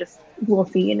or just we'll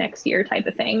see you next year type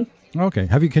of thing. Okay.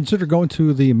 Have you considered going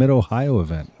to the Mid-Ohio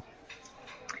event?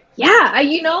 Yeah,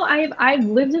 I've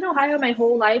lived in Ohio my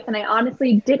whole life, and I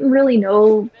honestly didn't really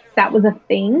know that was a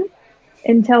thing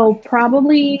until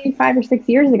probably 5 or 6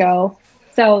 years ago.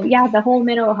 So yeah, the whole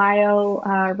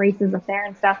Mid-Ohio races up there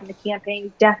and stuff, and the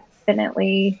camping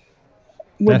definitely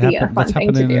would be a fun thing to do. That's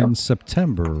happening in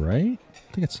September, right?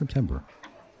 I think it's September.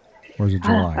 Or is it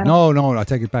July? No, I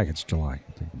take it back. It's July.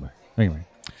 I take it back. Anyway,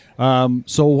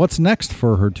 so what's next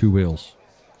for her two wheels?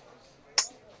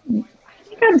 I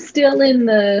think I'm still in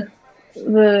the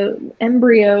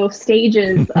embryo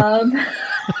stages of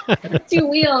two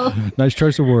wheels. Nice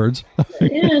choice of words.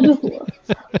 Just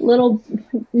little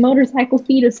motorcycle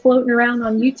fetus floating around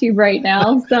on YouTube right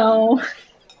now. So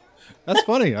that's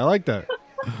funny. I like that.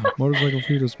 Motorcycle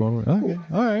fetus. Okay.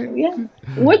 All right. Yeah.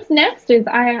 What's next is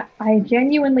I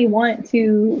genuinely want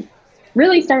to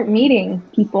really start meeting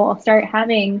people, start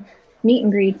having meet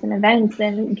and greets and events,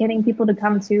 and getting people to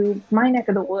come to my neck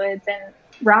of the woods and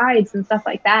rides and stuff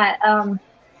like that.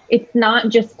 It's not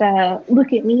just a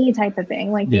look at me type of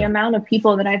thing. Like the amount of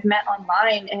people that I've met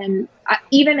online and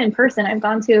even in person, I've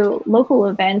gone to local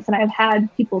events and I've had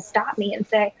people stop me and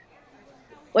say,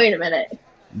 wait a minute.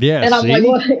 Yeah. And I'm like,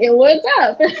 what's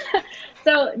up?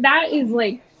 So that is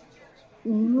like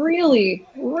really,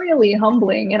 really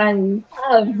humbling. And I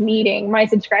love meeting my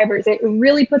subscribers. It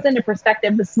really puts into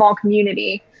perspective the small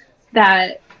community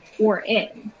that we're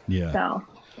in. Yeah. So,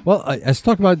 Well, let's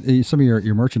talk about some of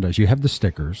your merchandise. You have the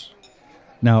stickers.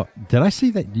 Now, did I see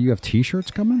that you have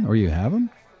T-shirts coming, or you have them?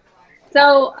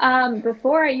 so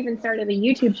before I even started the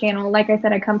YouTube channel, like I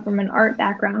said, I come from an art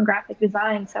background, graphic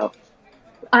design. So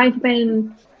I've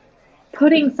been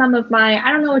putting some of my,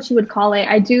 I don't know what you would call it.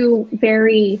 I do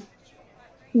very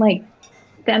like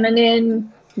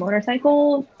feminine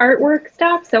motorcycle artwork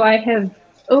stuff. So I have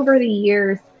over the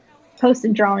years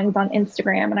posted drawings on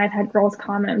Instagram, and I've had girls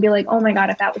comment and be like, "Oh my God,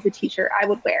 if that was a t-shirt, I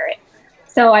would wear it."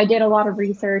 So I did a lot of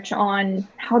research on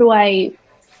how do I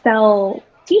sell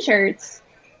t-shirts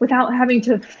without having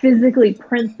to physically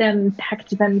print them,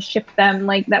 package them, ship them.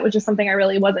 Like that was just something I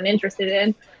really wasn't interested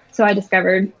in. So I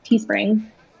discovered Teespring.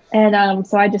 And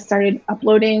so I just started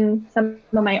uploading some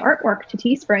of my artwork to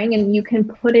Teespring, and you can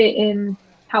put it in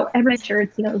however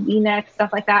shirts, V-neck,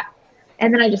 stuff like that.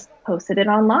 And then I just posted it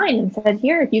online and said,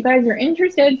 here, if you guys are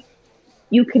interested,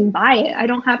 you can buy it. I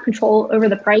don't have control over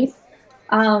the price,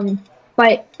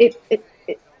 but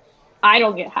I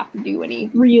don't have to do any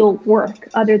real work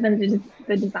other than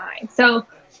the design. So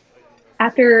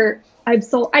after I've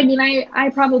sold, I mean, I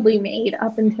probably made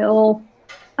up until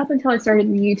I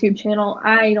started the YouTube channel,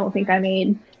 I don't think I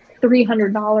made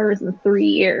 $300 in 3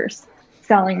 years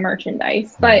selling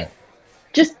merchandise. But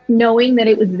just knowing that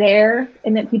it was there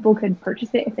and that people could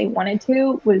purchase it if they wanted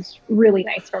to was really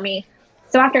nice for me.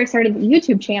 So after I started the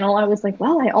YouTube channel, I was like,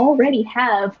 well, I already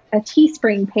have a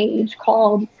Teespring page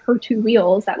called Her Two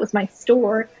Wheels. That was my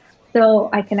store. So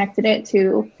I connected it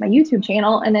to my YouTube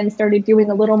channel and then started doing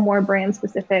a little more brand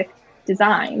specific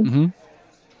designs. Mm-hmm.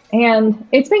 And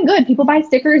it's been good. People buy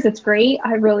stickers. It's great.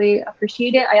 I really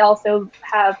appreciate it. I also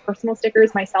have personal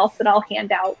stickers myself that I'll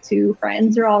hand out to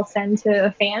friends or I'll send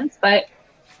to fans. But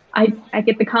I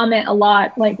get the comment a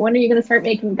lot, like, when are you going to start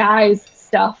making guys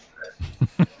stuff?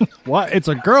 What? It's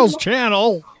a girls'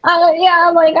 channel. Yeah,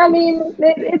 I'm like, I mean,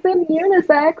 it's in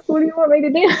unisex. What do you want me to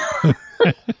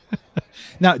do?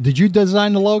 Now, did you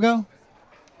design the logo?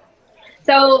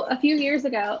 So a few years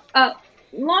ago,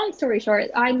 long story short,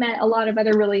 I met a lot of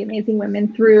other really amazing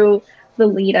women through the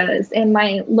Litas in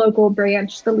my local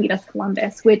branch, the Litas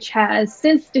Columbus, which has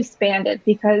since disbanded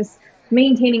because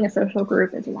maintaining a social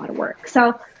group is a lot of work.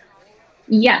 So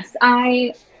yes,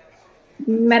 I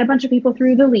met a bunch of people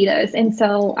through the Litas, and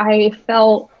so I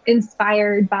felt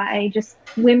inspired by just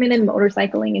women and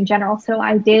motorcycling in general. So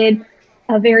I did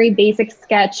a very basic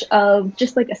sketch of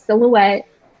just like a silhouette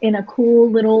in a cool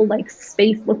little like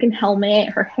space looking helmet.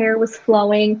 Her hair was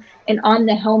flowing, and on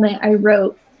the helmet I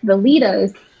wrote the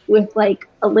Litas with like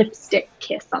a lipstick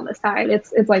kiss on the side.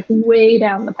 It's like way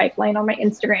down the pipeline on my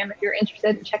Instagram if you're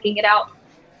interested in checking it out.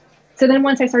 So then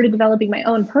once I started developing my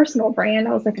own personal brand,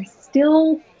 I was like, I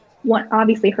still want,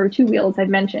 obviously Her Two Wheels I'd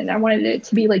mentioned. I wanted it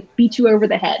to be like beat you over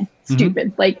the head. Stupid.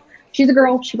 Mm-hmm. Like, she's a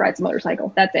girl, she rides a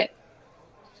motorcycle. That's it.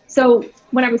 So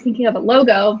when I was thinking of a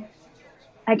logo,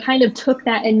 I kind of took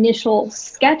that initial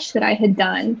sketch that I had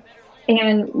done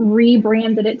and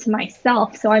rebranded it to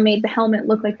myself. So I made the helmet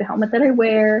look like the helmet that I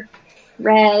wear,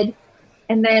 red.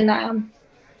 And then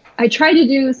I tried to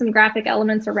do some graphic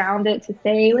elements around it to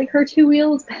say like Her Two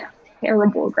Wheels.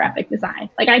 Terrible graphic design.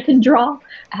 Like, I can draw,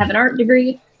 I have an art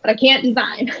degree, but I can't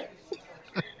design.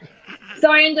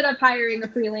 So I ended up hiring a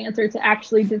freelancer to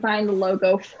actually design the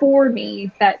logo for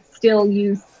me that still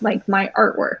used like my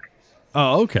artwork.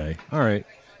 Oh, okay. All right.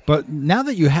 But now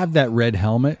that you have that red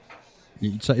helmet,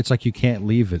 it's like you can't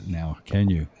leave it now, can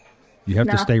you? You have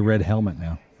to stay red helmet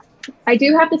now. I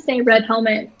do have to stay red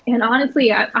helmet. And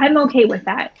honestly, I'm okay with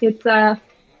that. It's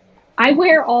I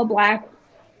wear all black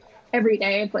every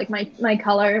day. It's like my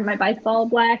color. My bike's all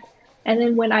black. And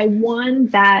then when I won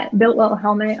that Built-Well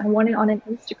helmet, I won it on an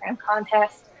Instagram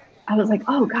contest. I was like,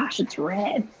 oh gosh, it's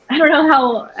red. I don't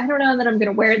know that I'm going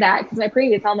to wear that because my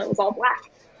previous helmet was all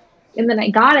black. And then I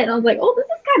got it and I was like, oh, this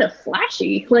is kind of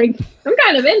flashy. Like, I'm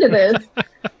kind of into this.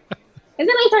 And then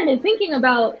I started thinking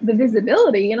about the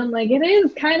visibility, and I'm like, it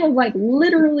is kind of like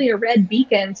literally a red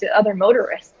beacon to other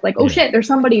motorists. Like, oh shit, there's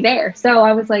somebody there. So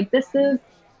I was like,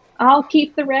 I'll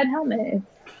keep the red helmet.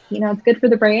 It's good for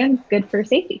the brand, good for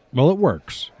safety. Well, it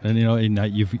works. And,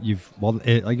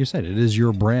 like you said, it is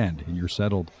your brand and you're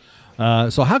settled.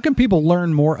 So how can people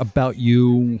learn more about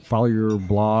you, follow your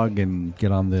blog, and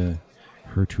get on the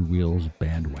Her Two Wheels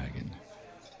bandwagon?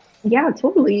 Yeah,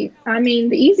 totally. I mean,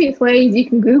 the easiest way is you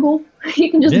can Google. You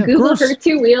can just Google Her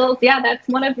Two Wheels. Yeah, that's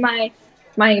one of my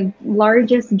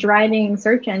largest driving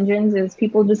search engines is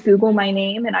people just Google my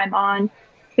name, and I'm on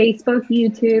Facebook,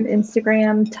 YouTube,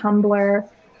 Instagram, Tumblr.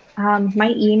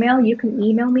 My email, you can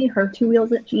email me,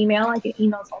 her2wheels@gmail. I get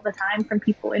emails all the time from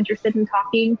people interested in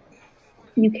talking.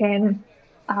 You can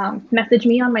message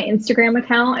me on my Instagram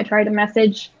account. I try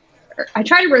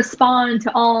to respond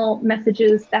to all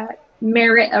messages that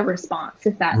merit a response,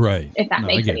 if that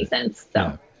makes any sense. So.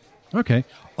 Yeah. Okay.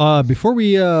 Before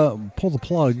we pull the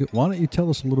plug, why don't you tell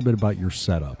us a little bit about your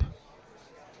setup?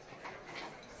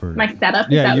 My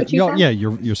setup? Is that what you said? Yeah,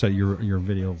 your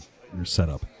video, your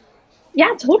setup.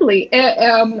 Yeah, totally.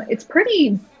 It's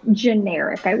pretty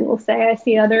generic, I will say. I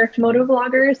see other moto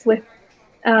vloggers with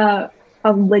a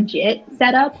legit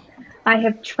setup. I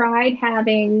have tried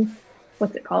having,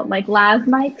 what's it called, like lav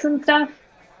mics and stuff,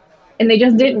 and they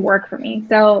just didn't work for me.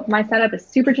 So my setup is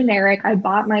super generic. I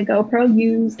bought my GoPro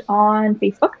used on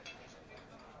Facebook,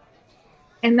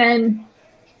 and then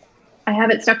I have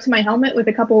it stuck to my helmet with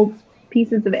a couple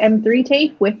pieces of M3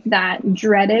 tape with that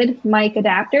dreaded mic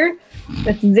adapter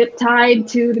that's zip tied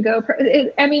to the GoPro.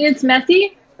 It's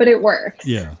messy, but it works.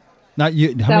 Yeah. Not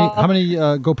you. How many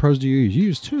GoPros do you use? You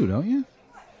use 2, don't you?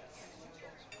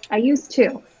 I use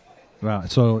 2. Wow.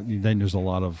 So then there's a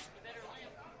lot of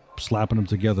slapping them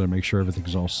together to make sure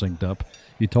everything's all synced up.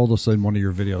 You told us in one of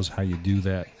your videos how you do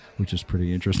that, which is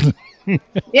pretty interesting.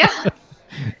 Yeah.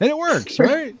 And it works,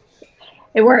 right?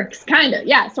 It works, kind of.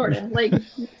 Yeah, sort of. Like,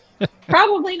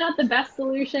 probably not the best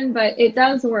solution, but it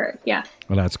does work. Yeah.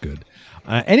 Well, that's good.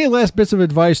 Any last bits of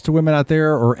advice to women out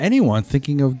there or anyone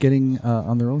thinking of getting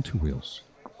on their own 2 wheels?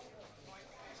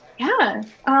 Yeah.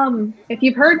 If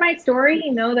you've heard my story,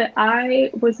 you know that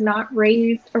I was not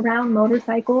raised around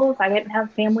motorcycles. I didn't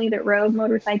have family that rode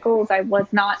motorcycles. I was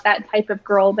not that type of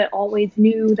girl that always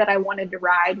knew that I wanted to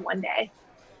ride one day.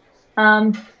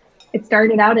 It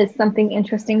started out as something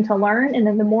interesting to learn, and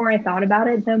then the more I thought about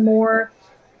it, the more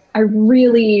I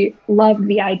really loved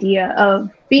the idea of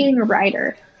being a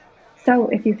rider. So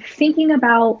if you're thinking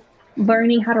about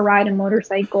learning how to ride a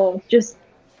motorcycle, just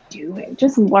do it.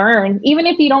 Just learn. Even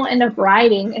if you don't end up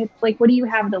riding, it's like, what do you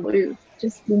have to lose?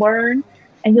 Just learn,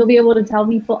 and you'll be able to tell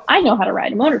people, I know how to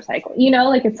ride a motorcycle.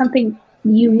 Like it's something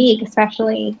unique,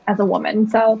 especially as a woman.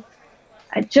 So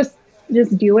just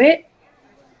do it,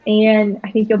 and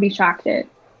I think you'll be shocked at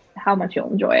how much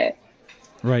you'll enjoy it.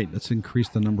 Right. Let's increase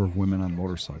the number of women on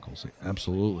motorcycles.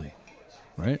 Absolutely.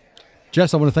 Right.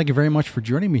 Jess, I want to thank you very much for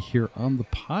joining me here on the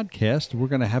podcast. We're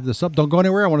going to have this up. Don't go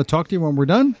anywhere. I want to talk to you when we're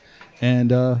done. And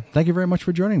thank you very much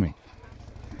for joining me.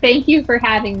 Thank you for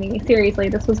having me. Seriously,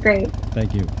 this was great.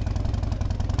 Thank you.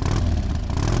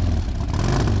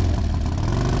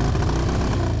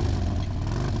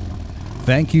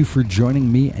 Thank you for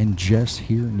joining me and Jess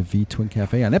here in the V Twin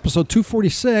Cafe on episode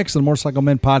 246 of the Motorcycle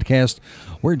Men podcast,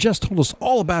 where Jess told us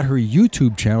all about her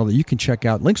YouTube channel that you can check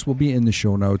out. Links will be in the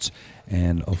show notes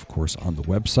and, of course, on the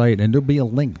website. And there'll be a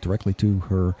link directly to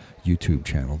her YouTube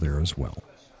channel there as well.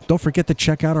 Don't forget to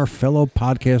check out our fellow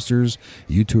podcasters,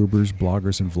 YouTubers,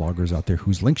 bloggers, and vloggers out there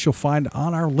whose links you'll find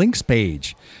on our links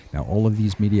page. Now, all of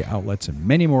these media outlets and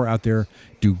many more out there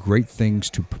do great things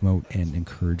to promote and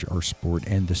encourage our sport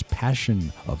and this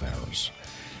passion of ours.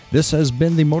 This has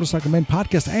been the Motorcycle Men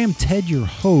Podcast. I am Ted, your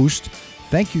host.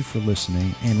 Thank you for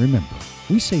listening. And remember,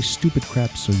 we say stupid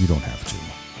crap so you don't have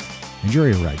to. Enjoy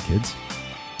your ride, kids.